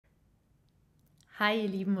Hi ihr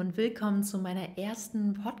Lieben und willkommen zu meiner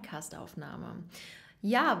ersten Podcast-Aufnahme.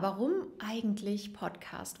 Ja, warum eigentlich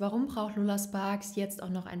Podcast? Warum braucht Lola Sparks jetzt auch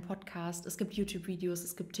noch einen Podcast? Es gibt YouTube-Videos,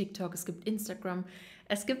 es gibt TikTok, es gibt Instagram,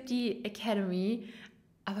 es gibt die Academy.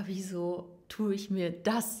 Aber wieso tue ich mir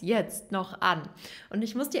das jetzt noch an? Und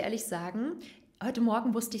ich muss dir ehrlich sagen, heute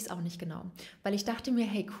Morgen wusste ich es auch nicht genau, weil ich dachte mir,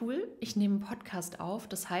 hey cool, ich nehme einen Podcast auf.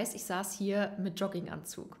 Das heißt, ich saß hier mit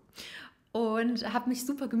Jogginganzug und habe mich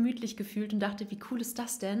super gemütlich gefühlt und dachte, wie cool ist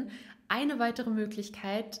das denn? Eine weitere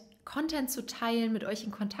Möglichkeit, Content zu teilen, mit euch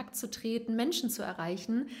in Kontakt zu treten, Menschen zu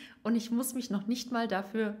erreichen und ich muss mich noch nicht mal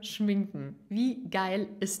dafür schminken. Wie geil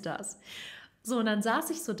ist das? So, und dann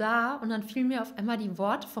saß ich so da und dann fielen mir auf einmal die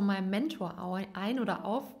Worte von meinem Mentor ein oder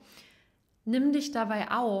auf, nimm dich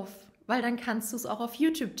dabei auf, weil dann kannst du es auch auf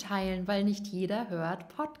YouTube teilen, weil nicht jeder hört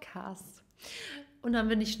Podcasts. Und dann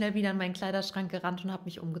bin ich schnell wieder in meinen Kleiderschrank gerannt und habe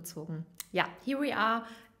mich umgezogen. Ja, here we are.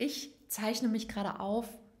 Ich zeichne mich gerade auf,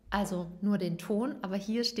 also nur den Ton, aber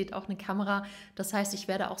hier steht auch eine Kamera. Das heißt, ich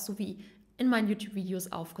werde auch so wie in meinen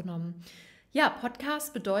YouTube-Videos aufgenommen. Ja,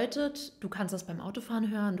 Podcast bedeutet, du kannst das beim Autofahren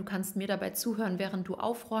hören, du kannst mir dabei zuhören, während du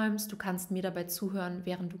aufräumst, du kannst mir dabei zuhören,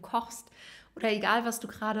 während du kochst oder egal, was du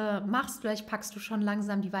gerade machst, vielleicht packst du schon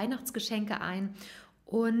langsam die Weihnachtsgeschenke ein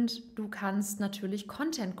und du kannst natürlich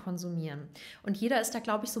Content konsumieren. Und jeder ist da,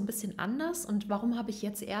 glaube ich, so ein bisschen anders. Und warum habe ich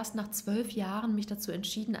jetzt erst nach 12 Jahren mich dazu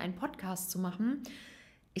entschieden, einen Podcast zu machen?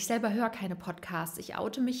 Ich selber höre keine Podcasts. Ich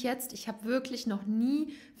oute mich jetzt. Ich habe wirklich noch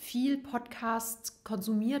nie viel Podcasts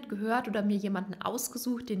konsumiert, gehört oder mir jemanden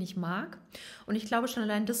ausgesucht, den ich mag. Und ich glaube, schon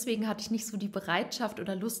allein deswegen hatte ich nicht so die Bereitschaft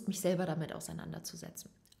oder Lust, mich selber damit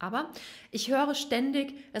auseinanderzusetzen. Aber ich höre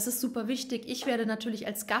ständig, es ist super wichtig. Ich werde natürlich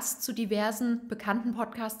als Gast zu diversen bekannten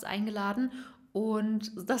Podcasts eingeladen.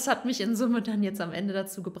 Und das hat mich in Summe dann jetzt am Ende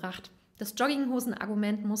dazu gebracht. Das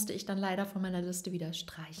Jogginghosen-Argument musste ich dann leider von meiner Liste wieder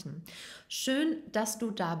streichen. Schön, dass du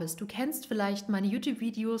da bist. Du kennst vielleicht meine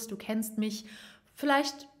YouTube-Videos, du kennst mich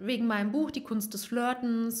vielleicht wegen meinem Buch Die Kunst des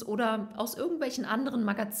Flirtens oder aus irgendwelchen anderen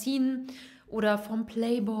Magazinen oder vom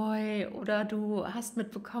Playboy oder du hast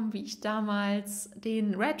mitbekommen, wie ich damals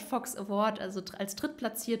den Red Fox Award, also als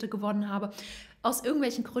Drittplatzierte gewonnen habe. Aus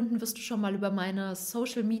irgendwelchen Gründen wirst du schon mal über meine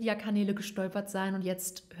Social-Media-Kanäle gestolpert sein und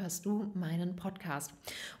jetzt hörst du meinen Podcast.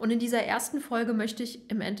 Und in dieser ersten Folge möchte ich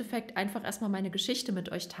im Endeffekt einfach erstmal meine Geschichte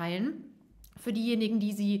mit euch teilen. Für diejenigen,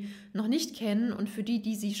 die sie noch nicht kennen und für die,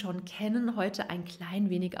 die sie schon kennen, heute ein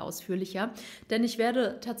klein wenig ausführlicher. Denn ich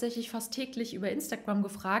werde tatsächlich fast täglich über Instagram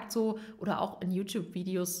gefragt, so oder auch in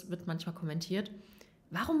YouTube-Videos wird manchmal kommentiert,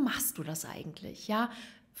 warum machst du das eigentlich? Ja,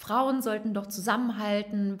 Frauen sollten doch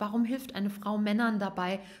zusammenhalten. Warum hilft eine Frau Männern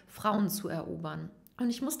dabei, Frauen zu erobern? Und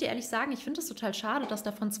ich muss dir ehrlich sagen, ich finde es total schade, dass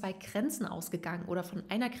da von zwei Grenzen ausgegangen oder von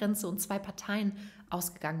einer Grenze und zwei Parteien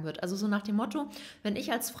ausgegangen wird. Also so nach dem Motto, wenn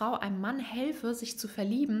ich als Frau einem Mann helfe, sich zu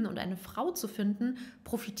verlieben und eine Frau zu finden,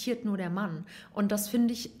 profitiert nur der Mann. Und das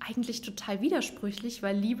finde ich eigentlich total widersprüchlich,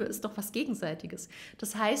 weil Liebe ist doch was Gegenseitiges.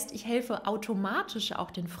 Das heißt, ich helfe automatisch auch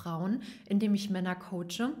den Frauen, indem ich Männer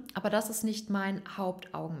coache, aber das ist nicht mein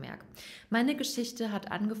Hauptaugenmerk. Meine Geschichte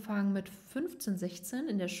hat angefangen mit 15, 16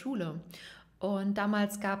 in der Schule. Und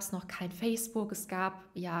damals gab es noch kein Facebook, es gab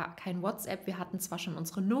ja kein WhatsApp. Wir hatten zwar schon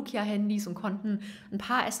unsere Nokia-Handys und konnten ein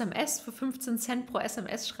paar SMS für 15 Cent pro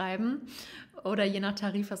SMS schreiben. Oder je nach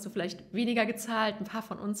Tarif hast du vielleicht weniger gezahlt. Ein paar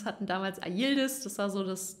von uns hatten damals Ayildiz, das war so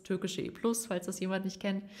das türkische E+, falls das jemand nicht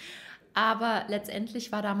kennt. Aber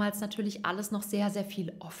letztendlich war damals natürlich alles noch sehr, sehr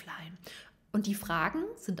viel offline. Und die Fragen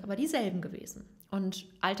sind aber dieselben gewesen. Und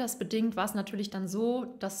altersbedingt war es natürlich dann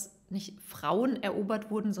so, dass nicht Frauen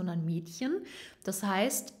erobert wurden, sondern Mädchen. Das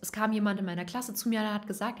heißt, es kam jemand in meiner Klasse zu mir, der hat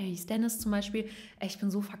gesagt, er hieß Dennis zum Beispiel, ich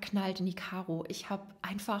bin so verknallt in die Caro. Ich habe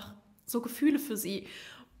einfach so Gefühle für sie.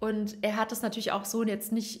 Und er hat das natürlich auch so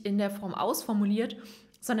jetzt nicht in der Form ausformuliert,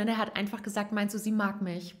 sondern er hat einfach gesagt, meinst du, sie mag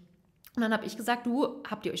mich? Und dann habe ich gesagt, du,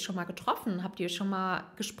 habt ihr euch schon mal getroffen? Habt ihr schon mal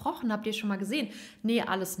gesprochen? Habt ihr schon mal gesehen? Nee,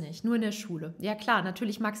 alles nicht, nur in der Schule. Ja klar,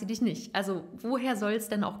 natürlich mag sie dich nicht. Also woher soll es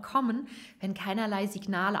denn auch kommen, wenn keinerlei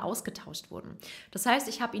Signale ausgetauscht wurden? Das heißt,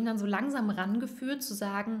 ich habe ihn dann so langsam rangeführt zu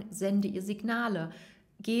sagen, sende ihr Signale.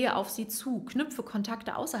 Gehe auf sie zu, knüpfe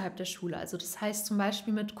Kontakte außerhalb der Schule. Also das heißt zum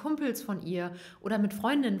Beispiel mit Kumpels von ihr oder mit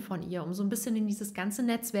Freundinnen von ihr, um so ein bisschen in dieses ganze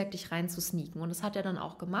Netzwerk dich reinzusneaken. Und das hat er dann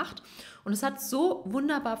auch gemacht. Und es hat so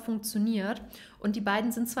wunderbar funktioniert. Und die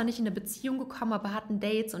beiden sind zwar nicht in eine Beziehung gekommen, aber hatten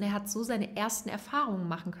Dates und er hat so seine ersten Erfahrungen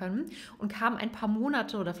machen können und kam ein paar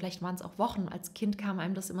Monate oder vielleicht waren es auch Wochen, als Kind kam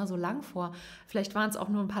einem das immer so lang vor, vielleicht waren es auch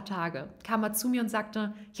nur ein paar Tage, kam er zu mir und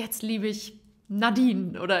sagte, jetzt liebe ich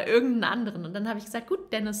Nadine oder irgendeinen anderen. Und dann habe ich gesagt,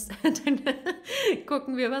 gut, Dennis, dann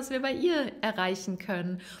gucken wir, was wir bei ihr erreichen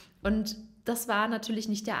können. Und das war natürlich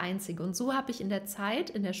nicht der einzige. Und so habe ich in der Zeit,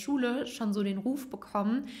 in der Schule schon so den Ruf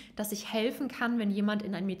bekommen, dass ich helfen kann, wenn jemand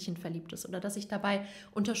in ein Mädchen verliebt ist oder dass ich dabei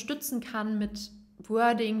unterstützen kann mit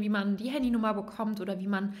Wording, wie man die Handynummer bekommt oder wie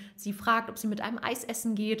man sie fragt, ob sie mit einem Eis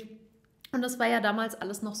essen geht. Und das war ja damals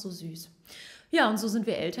alles noch so süß. Ja, und so sind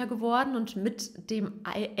wir älter geworden und mit dem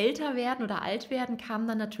Älterwerden oder Altwerden kamen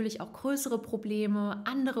dann natürlich auch größere Probleme,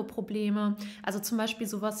 andere Probleme. Also zum Beispiel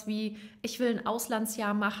sowas wie, ich will ein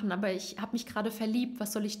Auslandsjahr machen, aber ich habe mich gerade verliebt,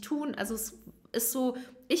 was soll ich tun? Also es ist so,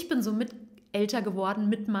 ich bin so mit älter geworden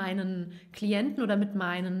mit meinen Klienten oder mit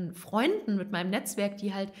meinen Freunden, mit meinem Netzwerk,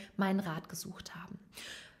 die halt meinen Rat gesucht haben.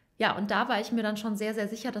 Ja, und da war ich mir dann schon sehr, sehr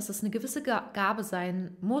sicher, dass es eine gewisse Gabe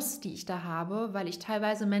sein muss, die ich da habe, weil ich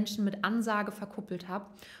teilweise Menschen mit Ansage verkuppelt habe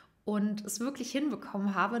und es wirklich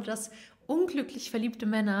hinbekommen habe, dass unglücklich verliebte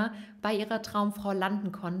Männer bei ihrer Traumfrau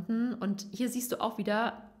landen konnten. Und hier siehst du auch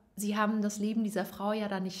wieder, sie haben das Leben dieser Frau ja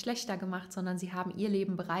dann nicht schlechter gemacht, sondern sie haben ihr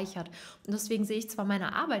Leben bereichert. Und deswegen sehe ich zwar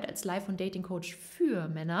meine Arbeit als Life- und Dating-Coach für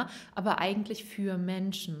Männer, aber eigentlich für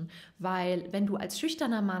Menschen. Weil wenn du als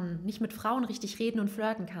schüchterner Mann nicht mit Frauen richtig reden und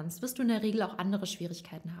flirten kannst, wirst du in der Regel auch andere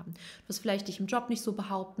Schwierigkeiten haben. Du wirst vielleicht dich im Job nicht so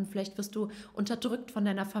behaupten, vielleicht wirst du unterdrückt von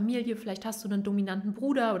deiner Familie, vielleicht hast du einen dominanten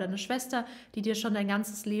Bruder oder eine Schwester, die dir schon dein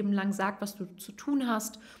ganzes Leben lang sagt, was du zu tun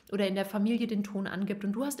hast oder in der Familie den Ton angibt.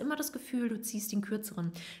 Und du hast immer das Gefühl, du ziehst den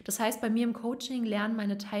Kürzeren. Das heißt, bei mir im Coaching lernen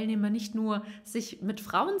meine Teilnehmer nicht nur, sich mit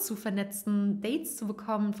Frauen zu vernetzen, Dates zu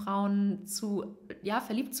bekommen, Frauen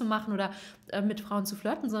verliebt zu machen oder mit Frauen zu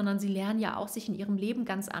flirten, sondern sie lernen ja auch, sich in ihrem Leben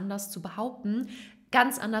ganz anders zu behaupten,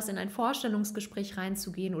 ganz anders in ein Vorstellungsgespräch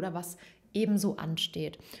reinzugehen oder was ebenso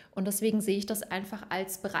ansteht. Und deswegen sehe ich das einfach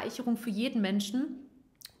als Bereicherung für jeden Menschen,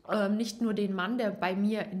 nicht nur den Mann, der bei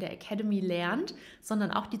mir in der Academy lernt,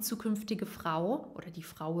 sondern auch die zukünftige Frau oder die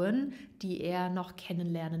Frauen, die er noch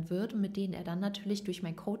kennenlernen wird und mit denen er dann natürlich durch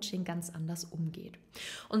mein Coaching ganz anders umgeht.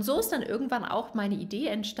 Und so ist dann irgendwann auch meine Idee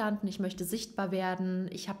entstanden, ich möchte sichtbar werden.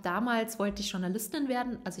 Wollte ich Journalistin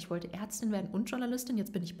werden, also ich wollte Ärztin werden und Journalistin,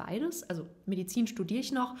 jetzt bin ich beides, also Medizin studiere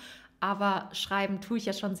ich noch, aber schreiben tue ich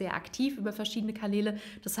ja schon sehr aktiv über verschiedene Kanäle.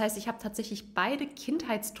 Das heißt, ich habe tatsächlich beide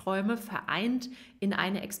Kindheitsträume vereint in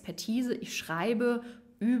eine Expertise. Ich schreibe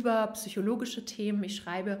über psychologische Themen, ich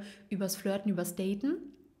schreibe übers Flirten, übers Daten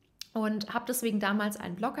und habe deswegen damals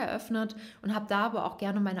einen Blog eröffnet und habe da aber auch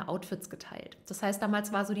gerne meine Outfits geteilt. Das heißt,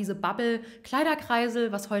 damals war so diese Bubble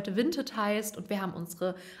Kleiderkreisel, was heute Vintage heißt, und wir haben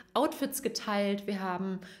unsere Outfits geteilt, wir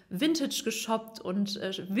haben Vintage geshoppt und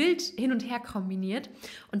wild hin und her kombiniert.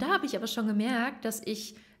 Und da habe ich aber schon gemerkt, dass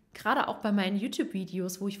ich gerade auch bei meinen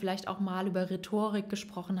YouTube-Videos, wo ich vielleicht auch mal über Rhetorik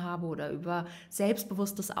gesprochen habe oder über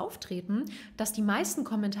selbstbewusstes Auftreten, dass die meisten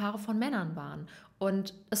Kommentare von Männern waren.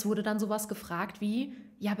 Und es wurde dann sowas gefragt wie,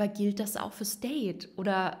 ja, aber gilt das auch fürs Date?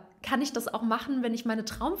 Oder kann ich das auch machen, wenn ich meine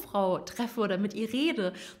Traumfrau treffe oder mit ihr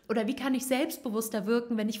rede? Oder wie kann ich selbstbewusster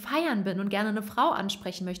wirken, wenn ich feiern bin und gerne eine Frau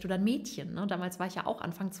ansprechen möchte oder ein Mädchen? Ne? Damals war ich ja auch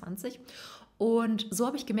Anfang 20. Und so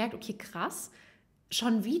habe ich gemerkt, okay, krass,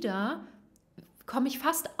 schon wieder komme ich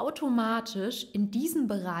fast automatisch in diesen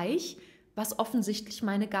Bereich, was offensichtlich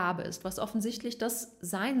meine Gabe ist, was offensichtlich das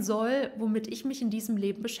sein soll, womit ich mich in diesem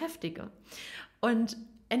Leben beschäftige. Und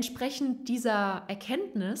entsprechend dieser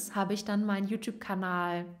Erkenntnis habe ich dann meinen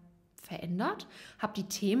YouTube-Kanal verändert, habe die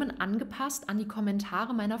Themen angepasst an die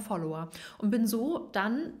Kommentare meiner Follower und bin so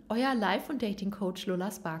dann euer Life- und Dating-Coach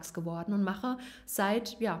Lola Sparks geworden und mache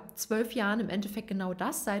seit 12 Jahren im Endeffekt genau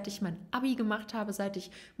das, seit ich mein Abi gemacht habe, seit ich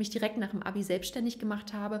mich direkt nach dem Abi selbstständig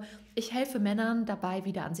gemacht habe. Ich helfe Männern dabei,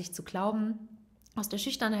 wieder an sich zu glauben, aus der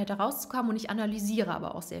Schüchternheit herauszukommen, und ich analysiere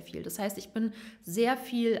aber auch sehr viel. Das heißt, ich bin sehr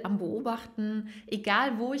viel am Beobachten,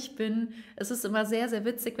 egal wo ich bin. Es ist immer sehr, sehr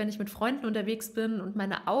witzig, wenn ich mit Freunden unterwegs bin und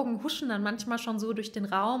meine Augen huschen dann manchmal schon so durch den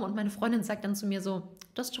Raum und meine Freundin sagt dann zu mir so,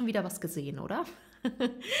 du hast schon wieder was gesehen, oder?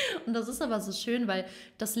 Und das ist aber so schön, weil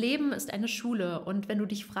das Leben ist eine Schule, und wenn du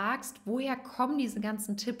dich fragst, woher kommen diese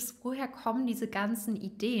ganzen Tipps, woher kommen diese ganzen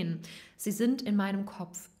Ideen, sie sind in meinem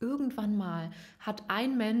Kopf. Irgendwann mal hat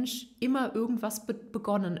ein Mensch immer irgendwas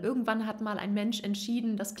begonnen. Irgendwann hat mal ein Mensch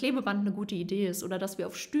entschieden, dass Klebeband eine gute Idee ist oder dass wir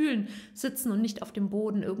auf Stühlen sitzen und nicht auf dem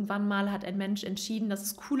Boden. Irgendwann mal hat ein Mensch entschieden, dass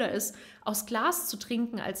es cooler ist, aus Glas zu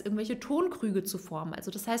trinken, als irgendwelche Tonkrüge zu formen.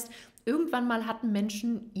 Also das heißt, irgendwann mal hatten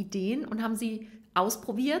Menschen Ideen und haben sie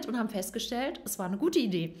ausprobiert und haben festgestellt, es war eine gute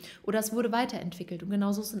Idee oder es wurde weiterentwickelt. Und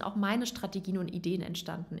genauso sind auch meine Strategien und Ideen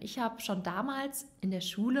entstanden. Ich habe schon damals in der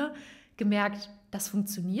Schule gemerkt, das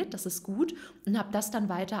funktioniert, das ist gut und habe das dann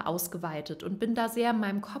weiter ausgeweitet und bin da sehr in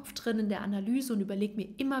meinem Kopf drin in der Analyse und überlege mir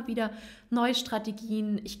immer wieder neue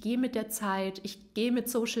Strategien. Ich gehe mit der Zeit, ich gehe mit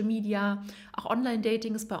Social Media. Auch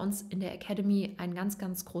Online-Dating ist bei uns in der Academy ein ganz,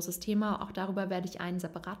 ganz großes Thema. Auch darüber werde ich einen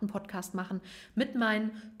separaten Podcast machen mit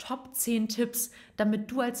meinen Top 10 Tipps,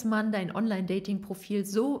 damit du als Mann dein Online-Dating-Profil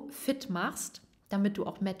so fit machst, damit du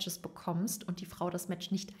auch Matches bekommst und die Frau das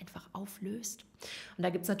Match nicht einfach auflöst. Und da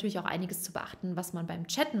gibt es natürlich auch einiges zu beachten, was man beim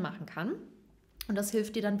Chatten machen kann. Und das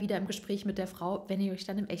hilft dir dann wieder im Gespräch mit der Frau, wenn ihr euch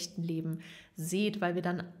dann im echten Leben seht, weil wir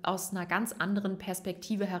dann aus einer ganz anderen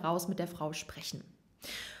Perspektive heraus mit der Frau sprechen.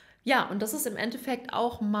 Ja, und das ist im Endeffekt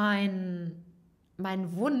auch mein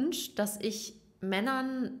Wunsch, dass ich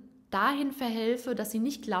Männern dahin verhelfe, dass sie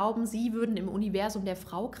nicht glauben, sie würden im Universum der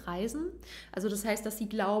Frau kreisen. Also das heißt, dass sie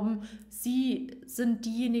glauben, sie sind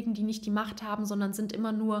diejenigen, die nicht die Macht haben, sondern sind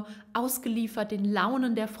immer nur ausgeliefert den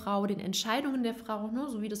Launen der Frau, den Entscheidungen der Frau, ne?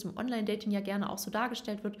 So wie das im Online-Dating ja gerne auch so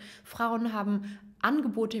dargestellt wird. Frauen haben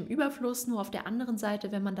Angebote im Überfluss, nur auf der anderen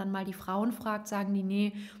Seite, wenn man dann mal die Frauen fragt, sagen die,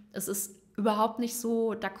 nee, es ist überhaupt nicht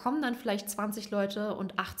so, da kommen dann vielleicht 20 Leute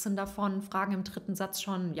und 18 davon fragen im dritten Satz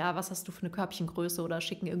schon, ja, was hast du für eine Körbchengröße oder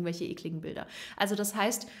schicken irgendwelche ekligen Bilder. Also das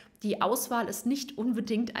heißt, die Auswahl ist nicht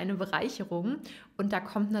unbedingt eine Bereicherung und da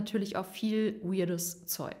kommt natürlich auch viel weirdes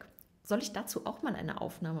Zeug. Soll ich dazu auch mal eine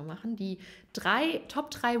Aufnahme machen? Die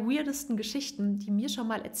Top 3 weirdesten Geschichten, die mir schon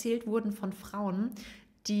mal erzählt wurden von Frauen,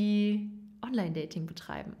 die Online-Dating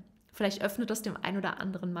betreiben. Vielleicht öffnet das dem einen oder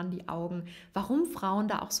anderen Mann die Augen, warum Frauen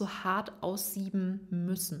da auch so hart aussieben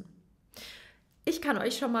müssen. Ich kann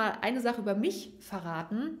euch schon mal eine Sache über mich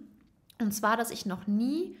verraten, und zwar, dass ich noch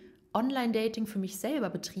nie Online-Dating für mich selber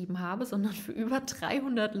betrieben habe, sondern für über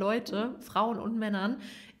 300 Leute, Frauen und Männern,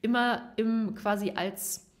 immer quasi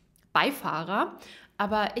als Beifahrer.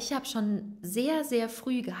 Aber ich habe schon sehr, sehr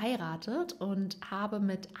früh geheiratet und habe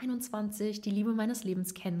mit 21 die Liebe meines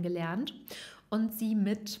Lebens kennengelernt und sie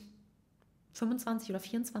mit 25 oder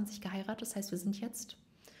 24 geheiratet. Das heißt, wir sind jetzt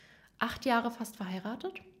 8 Jahre fast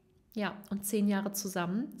verheiratet. Ja, und 10 Jahre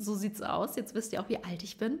zusammen. So sieht es aus. Jetzt wisst ihr auch, wie alt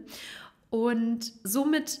ich bin. Und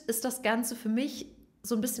somit ist das Ganze für mich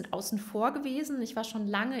so ein bisschen außen vor gewesen. Ich war schon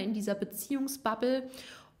lange in dieser Beziehungsbubble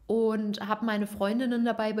und habe meine Freundinnen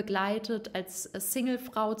dabei begleitet, als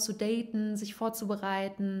Singlefrau zu daten, sich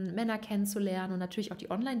vorzubereiten, Männer kennenzulernen und natürlich auch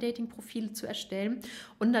die Online-Dating-Profile zu erstellen.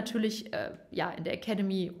 Und natürlich in der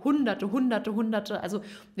Academy hunderte. Also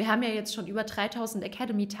wir haben ja jetzt schon über 3000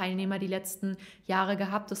 Academy-Teilnehmer die letzten Jahre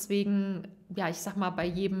gehabt. Deswegen, ja, ich sag mal, bei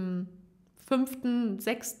jedem 5.,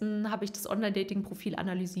 6. habe ich das Online-Dating-Profil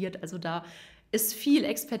analysiert. Also da ist viel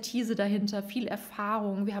Expertise dahinter, viel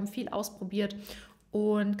Erfahrung. Wir haben viel ausprobiert.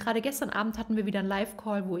 Und gerade gestern Abend hatten wir wieder einen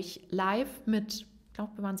Live-Call, wo ich live mit, ich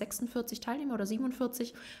glaube, wir waren 46 Teilnehmer oder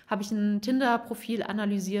 47, habe ich ein Tinder-Profil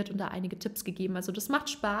analysiert und da einige Tipps gegeben. Also das macht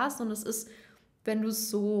Spaß und es ist, wenn du es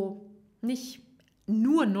so nicht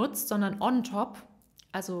nur nutzt, sondern on top,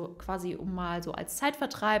 also quasi um mal so als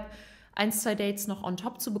Zeitvertreib 1, 2 Dates noch on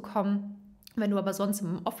top zu bekommen. Wenn du aber sonst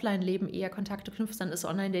im Offline-Leben eher Kontakte knüpfst, dann ist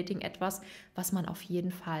Online-Dating etwas, was man auf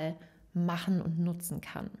jeden Fall machen und nutzen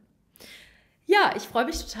kann. Ja, ich freue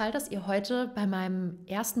mich total, dass ihr heute bei meinem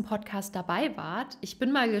ersten Podcast dabei wart. Ich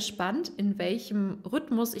bin mal gespannt, in welchem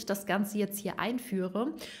Rhythmus ich das Ganze jetzt hier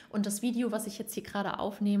einführe. Und das Video, was ich jetzt hier gerade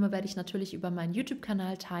aufnehme, werde ich natürlich über meinen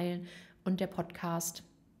YouTube-Kanal teilen. Und der Podcast,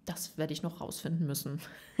 das werde ich noch rausfinden müssen,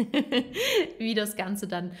 wie das Ganze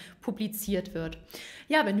dann publiziert wird.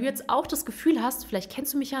 Ja, wenn du jetzt auch das Gefühl hast, vielleicht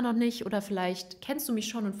kennst du mich ja noch nicht oder vielleicht kennst du mich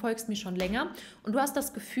schon und folgst mir schon länger und du hast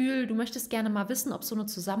das Gefühl, du möchtest gerne mal wissen, ob so eine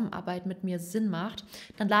Zusammenarbeit mit mir Sinn macht,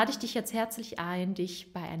 dann lade ich dich jetzt herzlich ein,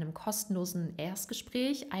 dich bei einem kostenlosen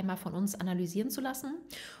Erstgespräch einmal von uns analysieren zu lassen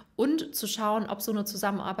und zu schauen, ob so eine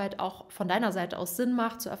Zusammenarbeit auch von deiner Seite aus Sinn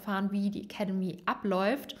macht, zu erfahren, wie die Academy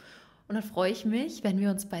abläuft. Und dann freue ich mich, wenn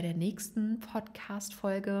wir uns bei der nächsten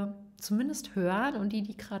Podcast-Folge zumindest hören und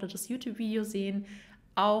die gerade das YouTube-Video sehen,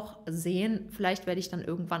 auch sehen. Vielleicht werde ich dann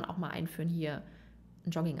irgendwann auch mal einführen, hier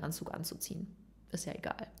einen Jogginganzug anzuziehen. Ist ja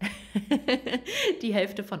egal. Die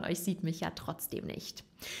Hälfte von euch sieht mich ja trotzdem nicht.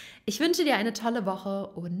 Ich wünsche dir eine tolle Woche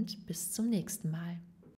und bis zum nächsten Mal.